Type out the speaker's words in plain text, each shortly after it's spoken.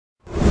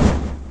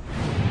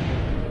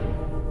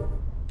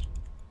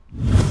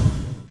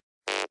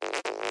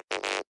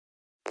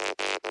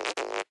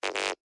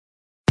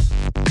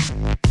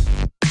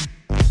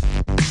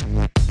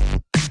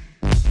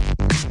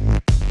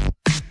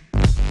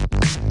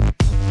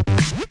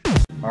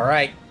All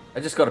right.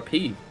 I just gotta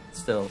pee.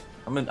 Still,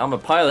 I'm a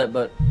pilot,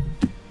 but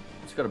I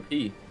just gotta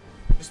pee.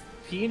 Just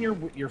pee in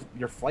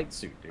your flight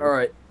suit, dude. All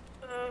right.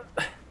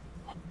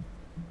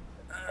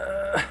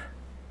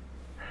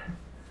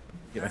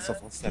 Get myself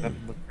all set up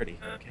and look pretty.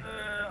 Okay.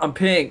 I'm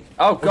peeing.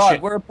 Oh God,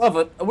 shit. we're above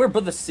it. We're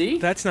above the sea.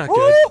 That's not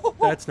good.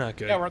 That's not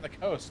good. Yeah, we're on the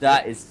coast.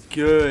 That is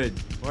good.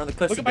 We're on the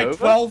cliffs Look of at my Dover.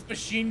 12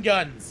 machine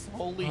guns.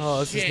 Holy shit. Oh,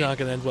 this is not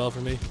gonna end well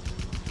for me.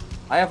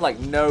 I have like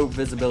no I can't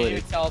visibility.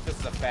 even tell if this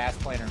is a fast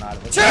plane or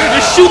not. They're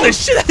just shooting the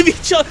shit out of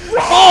each other.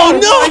 Oh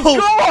no!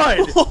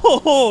 God!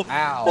 Oh,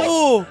 Ow.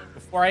 oh.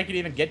 Before I could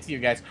even get to you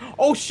guys.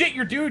 Oh shit,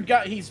 your dude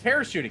he's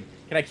parachuting.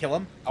 Can I kill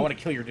him? I want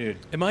to kill your dude.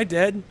 Am I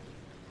dead?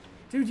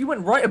 Dude, you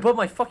went right above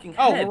my fucking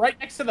Oh, head. we're right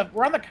next to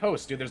we're on the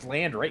coast, dude. There's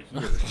land right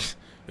here.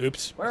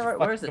 Oops.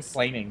 Where is it?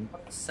 Complaining.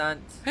 Sant.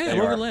 Hey, They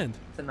I'm over are. land.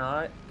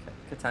 Tonight,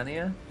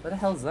 Catania. Where the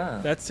hell's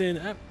that? That's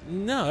in.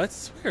 No,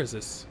 that's where is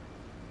this?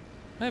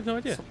 I have no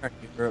idea. Somewhere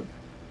in Europe.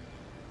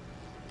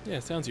 Yeah,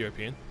 it sounds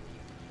European.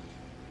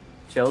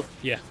 Chilled.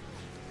 Yeah,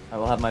 I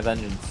will have my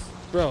vengeance.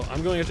 bro,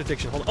 I'm going after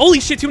Diction. Hold on. Holy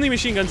shit! Too many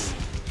machine guns.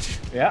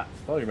 Yeah,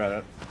 told you about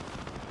it.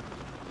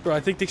 Bro, I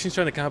think Dixon's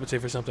trying to compensate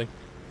for something.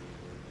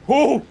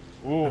 Ooh!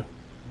 Ooh.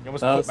 You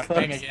almost That put was my close.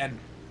 thing again.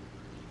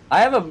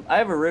 I have a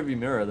rearview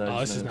mirror though. Oh,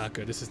 this just is noticed. not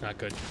good. This is not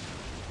good.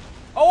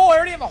 Oh, I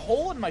already have a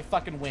hole in my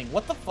fucking wing.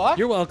 What the fuck?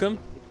 You're welcome.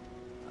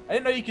 I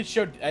didn't know you could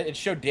show it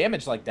showed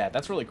damage like that.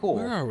 That's really cool.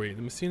 Where are we?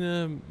 The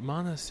Messina,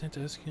 Mana,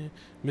 Santa Esca,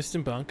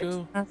 Mistin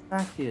Banco? That's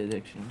back here,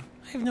 addiction.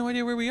 I have no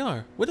idea where we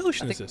are. What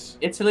ocean is this?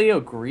 Italy or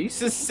Greece?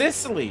 This is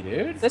Sicily,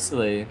 dude.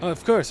 Sicily. Oh,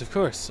 of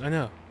course, I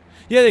know.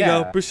 Yeah, there you go.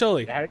 Yeah.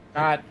 Brusoli. How-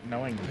 Not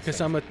knowing these Because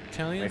things. I'm Get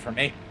Italian. away from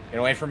me. Get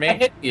away from me. I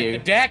hit you. Hit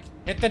the deck.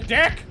 Hit the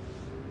deck.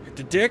 Hit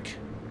the dick.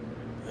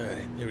 Alright,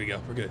 here we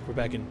go. We're good. We're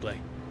back in play.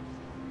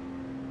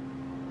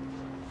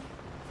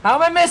 How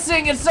am I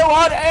missing? It's so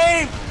hard to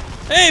aim!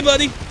 Hey,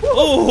 buddy!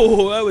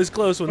 Oh, that was a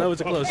close one. That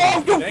was a close Oh,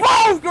 one. go,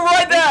 oh, go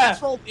right there!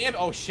 Control damn.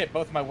 Oh shit!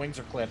 Both my wings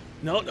are clipped.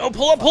 No, no,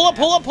 pull up, pull up,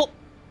 pull up, pull.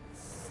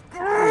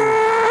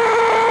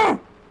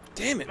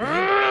 Damn it,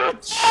 man.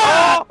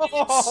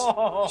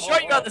 Oh!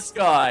 Shot you out the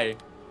sky.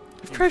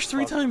 I've crashed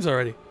 3 times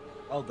already.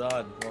 Well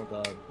done. Well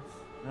done.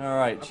 All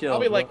right, chill.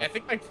 Probably like bro. I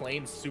think my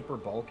plane's super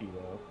bulky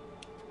though.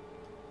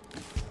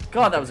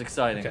 God, that was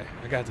exciting. Okay,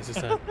 I got this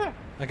time.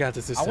 I got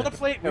this I time. want to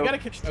play. We Nope.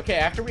 gotta. Okay,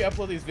 after we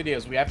upload these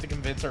videos, we have to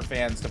convince our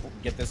fans to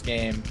get this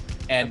game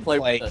and play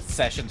play with us.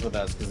 sessions with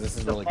us because this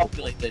is To really cool.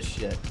 populate this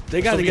shit.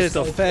 They gotta So get we it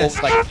though sold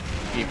fast. like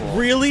people.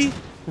 Really?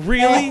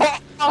 Really?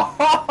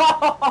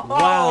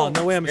 Wow,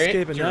 no way I'm Great.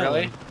 escaping Did you that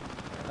really?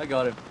 one. I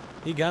got him.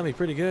 He got me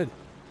pretty good.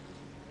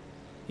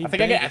 He I think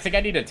banged, I think I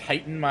need to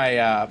tighten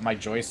my my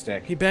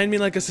joystick. He banged me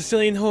like a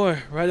Sicilian whore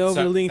right over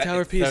So- the Leaning it's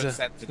Tower of so Pisa.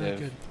 sensitive. Not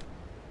good.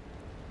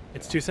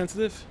 It's too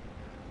sensitive?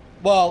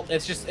 Well,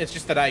 it's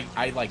just that I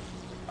like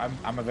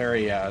I'm a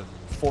very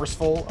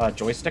forceful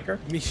joysticker.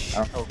 Me.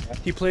 I don't know.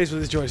 He plays with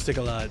his joystick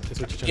a lot.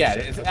 Is what you're trying Yeah,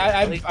 to say. it's,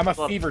 Okay. I'm a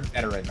fevered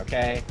veteran.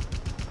 Okay.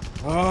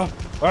 Come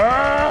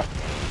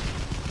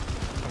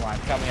on,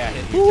 tell me I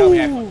hit you. Tell me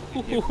I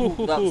fucking hit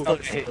you. That was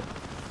Okay.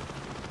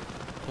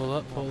 Pull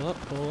up, pull up,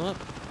 pull up.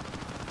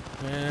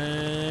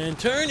 And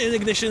turn and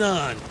ignition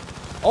on.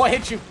 Oh, I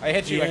hit you. I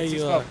hit you. Yeah, I can see you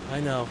smoke. are. I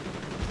know.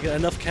 You got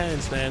enough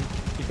cannons, man.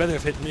 You better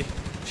have hit me.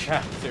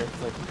 Yeah,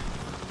 seriously.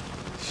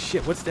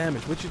 Shit, what's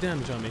damage? What's your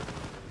damage on me?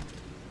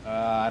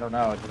 I don't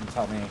know. It didn't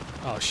tell me.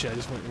 Oh shit, I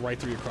just went right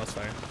through your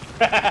crossfire.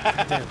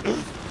 Damn.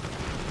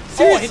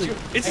 Oh, I hit Seriously, you.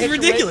 this I is hit you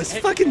ridiculous.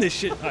 right- Fucking this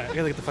shit. Alright, I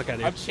gotta get the fuck out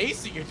of I'm here.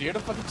 chasing you, dude.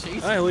 I'm fucking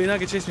chasing Alright, you. well you're not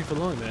gonna chase me for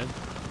long, man.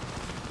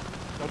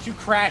 Don't you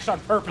crash on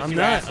purpose, I'm you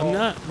not, asshole. I'm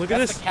not. Look at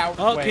That's this. the coward's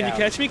Oh, way can you out.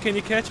 catch me? Can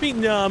you catch me?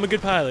 No, I'm a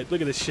good pilot.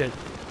 Look at this shit.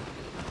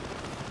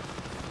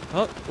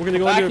 Oh, we're gonna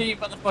go Back under. here, you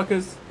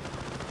motherfuckers.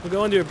 We'll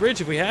go under a bridge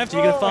if we have to.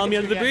 You gonna Oh, follow I me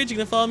hit under you the again. bridge? You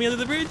gonna follow me under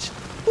the bridge?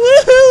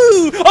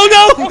 Woohoo!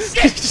 Oh no! Oh,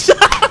 shit!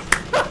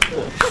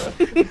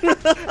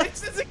 It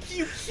says that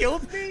you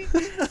killed me.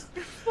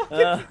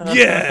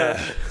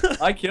 Yeah.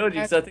 I killed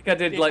you, so I think I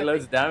did like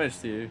loads of damage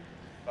to you.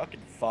 Fucking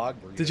fog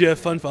breather. Did you have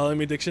fun following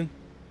me, Diction?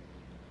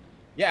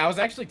 Yeah, I was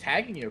actually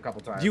tagging you a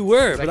couple times. You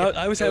were, 'Cause but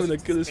I was having the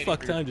just goodest waiting fuck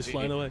for your time just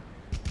flying feed. away.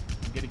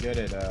 I'm getting good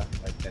at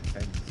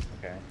things.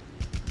 Okay.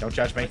 Don't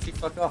judge How me. about you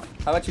fuck off?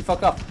 How about you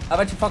fuck off? How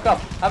about you fuck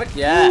off? How about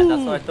yeah,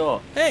 that's what I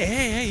thought. Hey,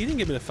 hey, hey! You didn't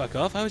get me the fuck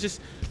off. I was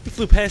just you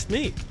flew past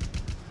me.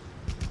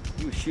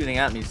 You were shooting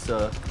at me,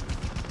 sir.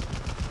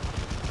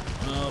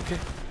 Okay.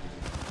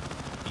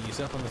 Ease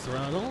up on the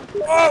throttle.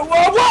 Whoa,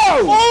 whoa,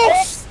 whoa!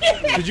 Oh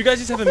shit! Did you guys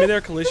just have a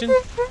midair collision?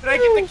 Did I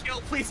get the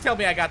kill? Please tell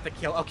me I got the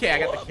kill. Okay, I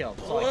got the kill.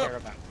 That's all I care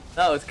about.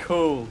 That was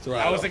cool.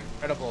 That was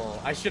incredible.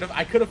 I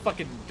could have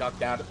fucking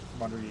ducked out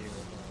from under you.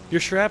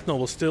 Your shrapnel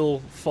was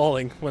still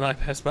falling when I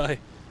passed by.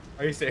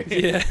 Are you serious?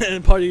 Yeah,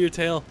 and part of your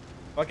tail.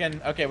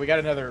 Fucking okay. We got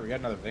another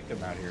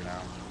victim out here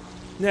now.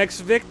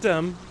 Next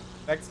victim.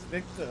 Next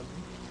victim.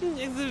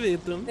 Next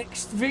victim.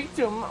 Next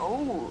victim.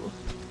 Oh.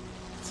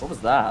 What was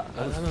that?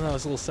 I don't know.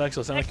 It's a little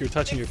sexual. It sounded like you were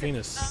touching your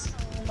penis.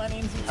 My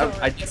name's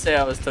I did say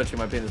I was touching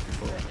my penis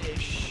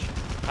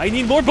before. I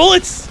need more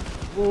bullets.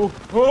 Oh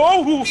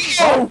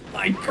Oh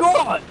my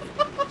god!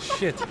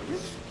 shit.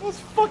 Those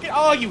fucking.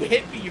 Oh, you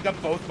hit me. You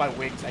got both my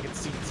wings. I can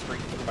see straight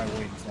through my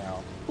wings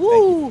now.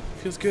 Ooh,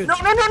 feels good. No,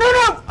 no, no, no,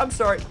 no! I'm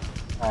sorry.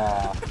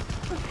 Aw.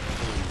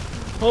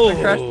 I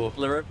crashed Oh,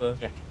 the river.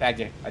 Yeah, tagged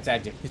you. I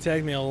tagged you. you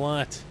tagged me a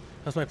lot.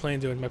 How's my plane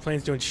doing? My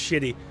plane's doing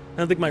shitty. I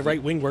don't think my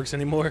right wing works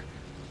anymore.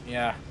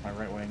 Yeah, my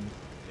right wing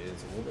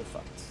is a little bit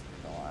fucked.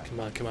 Don't lie. Come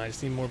on, come on. I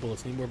just need more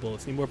bullets. Need more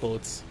bullets. Need more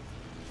bullets.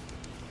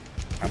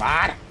 Come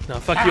on. No,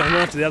 fuck you. I'm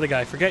going after the other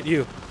guy. Forget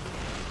you.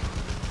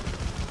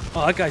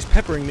 Oh, that guy's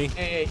peppering me.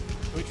 Hey,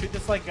 can we treat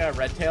this like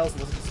Red Tails?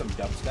 Listen to some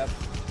dubstep.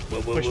 Whoa,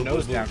 whoa, Push whoa,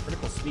 nose whoa, down. whoa.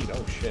 Critical speed.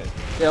 Oh shit.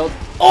 Killed.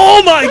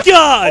 Oh my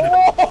god!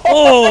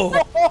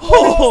 Oh!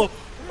 Oh!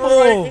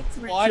 Oh!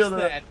 Watch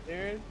that,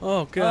 dude.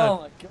 Oh Oh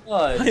god. my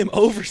god. I am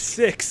over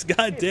 6.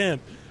 God damn.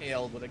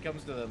 Tailed when it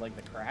comes to like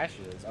the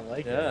crashes. I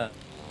like Yeah. it.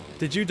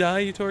 Did you die,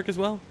 you Torque, as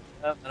well?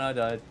 Yep, and I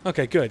died.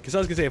 Okay, good. Because I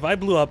was gonna say, if I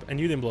blew up and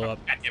you didn't blow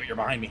up, God damn it, you're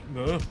behind me.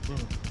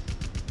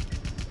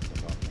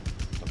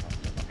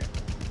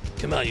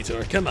 come on, you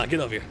Torque. Come on, get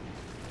over here.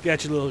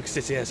 Get your little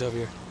sissy ass over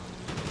here.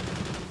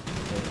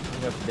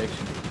 Okay, no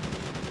prediction.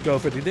 Go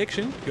for the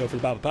addiction. Go for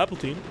the Baba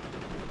Palpatine.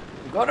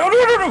 God, no,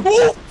 no, no,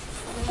 no!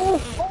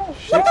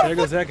 Shit, there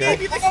goes that guy.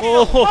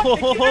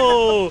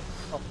 Oh!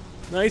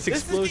 Nice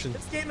explosion.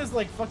 This game is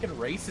like fucking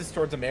racist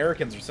towards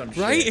Americans or some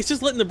shit. Right? It's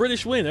just letting the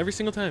British win every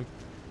single time.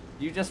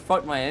 You just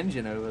fucked my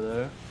engine over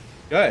though.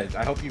 Good.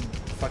 I hope you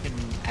fucking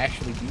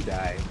actually do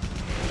die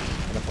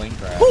in a plane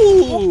crash.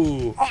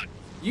 Ooh!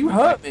 You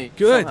hurt me.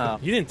 Good. Somehow.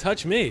 You didn't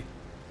touch me.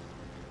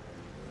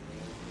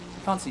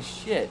 Can't see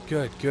shit.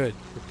 Good, good.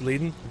 You're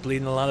bleeding. You're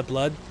bleeding a lot of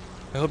blood.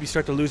 I hope you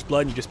start to lose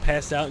blood and you just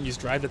pass out and you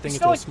just drive the thing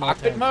into a small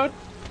cockpit town. mode?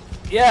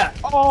 Yeah.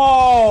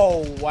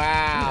 Oh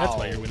wow. That's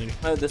why you're winning.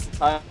 This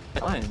entire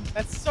time.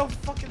 That's so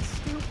fucking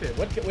stupid.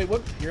 Wait,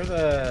 what? You're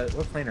the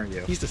what plane are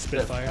you? He's the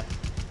Spitfire.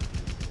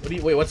 What do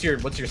you wait? What's your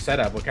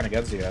setup? What kind of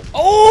guns do you have?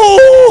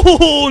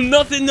 Oh,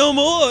 nothing no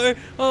more.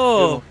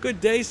 Oh, good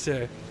day,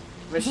 sir.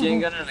 Machine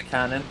gun and a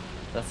cannon.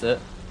 That's it.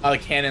 The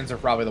cannons are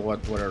probably the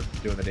ones that are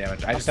doing the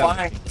damage. I I'm just have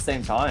firing at the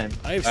same time.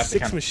 I have That's the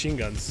 6 kind of- machine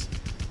guns.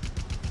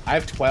 I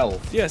have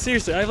 12. Yeah,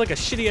 seriously, I have like a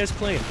shitty ass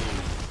plane.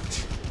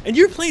 And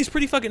your plane's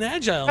pretty fucking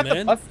agile, Got the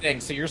man. buff thing,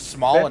 so you're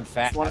small and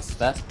It's one of fast. the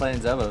best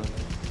planes ever.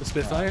 The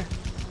Spitfire.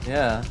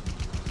 Yeah.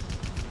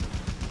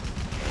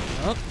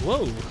 Oh,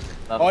 whoa.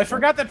 Oh, I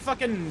forgot that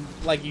fucking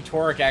like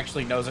Eutoric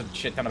actually knows a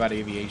shit ton about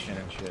aviation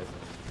and shit.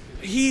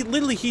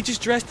 He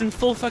just dressed in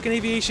full fucking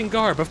aviation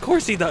garb. Of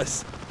course he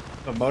does.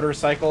 The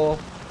motorcycle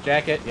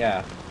jacket,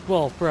 yeah.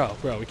 Well, bro,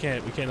 we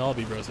can't all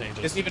be Bros Angels.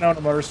 Just even own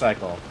a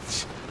motorcycle.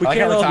 We I like can't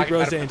how we're all be talking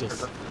Bros about it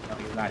Angels. No,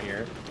 he's not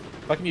here.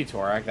 Fucking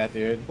Eutoric, that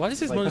dude. Why does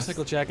his Like,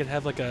 motorcycle jacket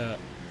have like a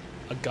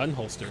gun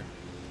holster?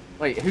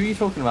 Wait, who are you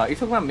talking about? You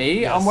talking about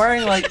me? Yes. I'm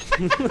wearing like.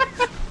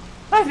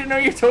 I didn't know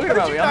you were talking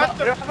about you me. not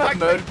I don't have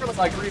a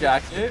motorcycle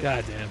jacket.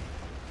 God damn.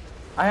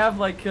 I have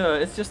like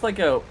it's just like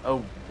a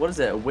what is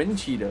it? A wind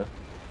cheater.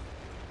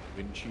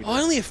 Wind cheater. Oh,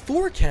 I only have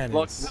 4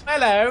 cannons. Look.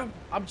 Hello,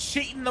 I'm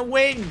cheating the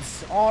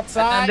wings, aren't And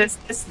I? then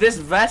this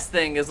vest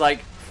thing is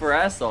like for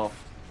airsoft.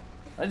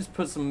 I just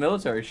put some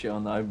military shit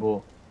on that I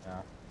bought.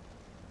 Yeah.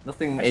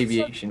 Nothing I should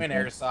aviation. start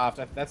doing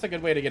airsoft. That's a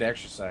good way to get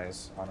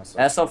exercise,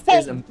 honestly. Airsoft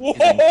is amazing.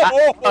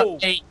 Whoa!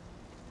 Hey,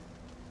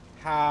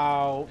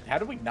 How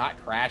did we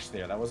not crash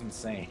there? That was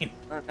insane.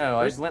 I don't know.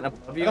 I just went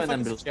above you and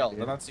then below chill.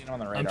 you. I'm not seeing him on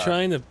the radar. I'm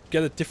trying to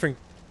get a different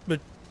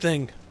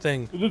thing.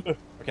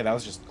 Okay, that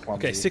was just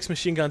clumsy. Okay, 6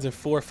 machine guns and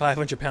 4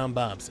 500-pound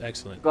bombs.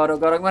 Excellent. God, oh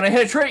God, I'm gonna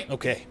hit a tree.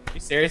 Okay. Are you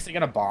seriously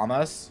gonna bomb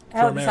us?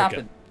 How did this America.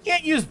 happen? You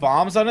can't use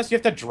bombs on us. You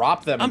have to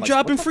drop them. I'm like,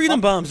 dropping what the freedom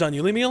fuck? bombs on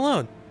you. Leave me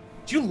alone.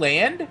 Did you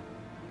land?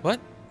 What?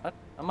 What?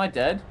 Am I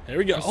dead? There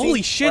we go. I'm Holy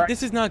seeing- shit, Alright.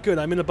 this is not good.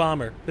 I'm in a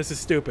bomber. This is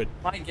stupid.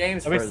 My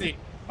game's Let me frozen. see.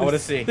 I want to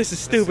see. This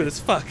is Let me stupid as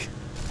see. fuck.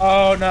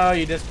 Oh no,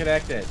 you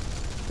disconnected.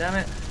 Damn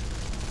it.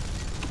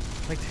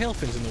 My tail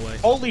fin's in the way.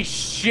 Holy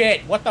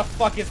shit! What the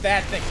fuck is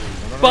that thing?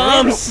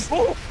 Bombs!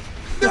 Oh,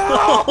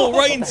 Oh,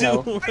 right into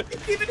hell? him. I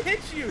didn't even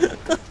hit you.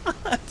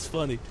 That's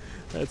funny.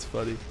 That's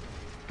funny.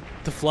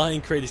 The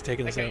flying crate is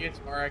taking us out.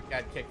 Eutoric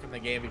got kicked from the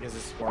game because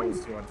his score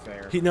was too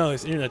unfair. No,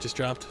 his internet just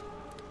dropped.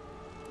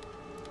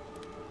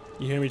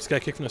 You hear me? Just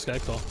got kicked from the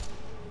Skype call.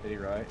 Did he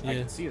really? I Yeah.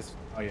 can see his.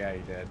 Oh yeah, he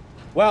did.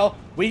 Well,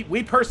 we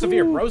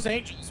persevere. Ooh. Bros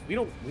Angels. We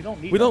don't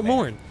need. We no don't man.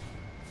 mourn.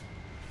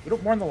 We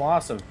don't mourn the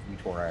loss of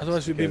Eutoric.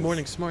 Otherwise, we'd be because-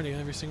 mourning Smarty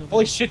every single day.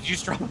 Holy shit! Did you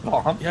just drop a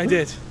bomb? Yeah, I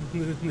did.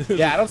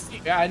 Yeah, I don't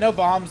see. Yeah, I know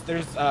bombs.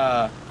 There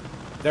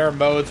are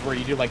modes where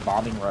you do like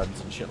bombing runs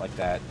and shit like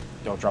that.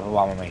 Don't drop a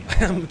bomb on me.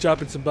 I'm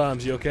dropping some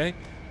bombs. You okay?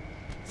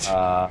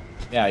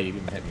 Yeah, you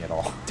didn't hit me at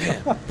all.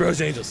 Damn.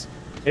 Bros Angels.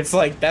 It's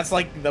like that's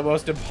like the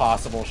most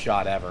impossible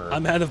shot ever.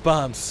 I'm out of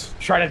bombs.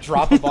 Try to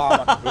drop a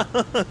bomb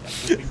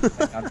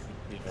on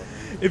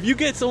If you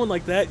get someone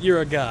like that,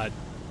 you're a god,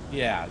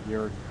 Yeah,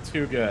 you're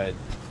too good.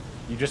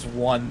 You just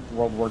won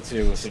World War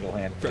II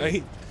single-handedly.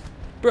 right?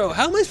 Bro,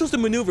 how am I supposed to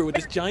maneuver with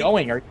this giant...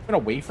 Going? Are you going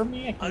away from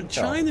me? I can't I'm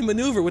tell. trying to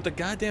maneuver with the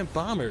goddamn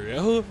bomber,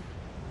 yo.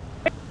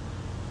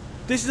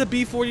 This is a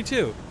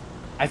B-42.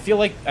 I feel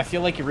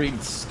like you're being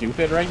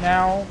stupid right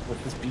now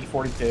with this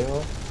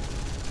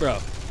B-42. Bro,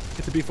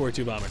 it to be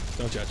 42 bomber.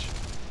 Don't judge.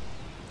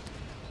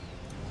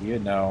 You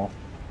know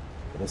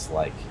what it's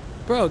like.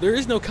 Bro, there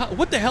is no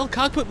what the hell?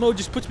 Cockpit mode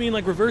just puts me in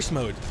like reverse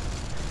mode.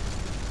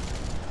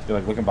 You're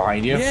like looking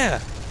behind you? Yeah.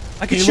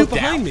 I can you shoot look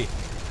behind down? me.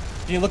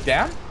 Can you look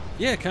down?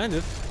 Yeah, kind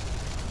of.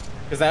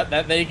 Because that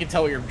then you can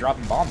tell what you're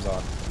dropping bombs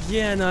on.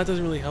 Yeah, no, it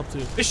doesn't really help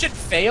too. This shit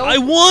failed? I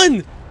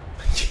won!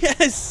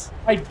 Yes!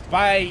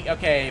 By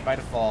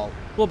default.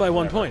 Well, by 1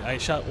 Whatever. point. I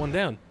shot one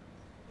down.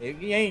 You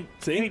ain't,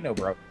 See? you ain't no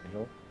bro.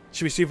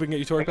 Should we see if we can get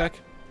your torque back?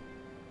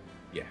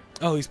 Yeah.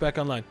 Oh, he's back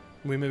online.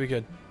 We may be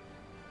good.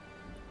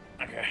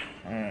 Okay.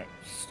 Alright.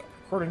 Stop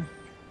recording.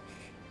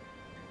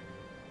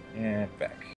 And back.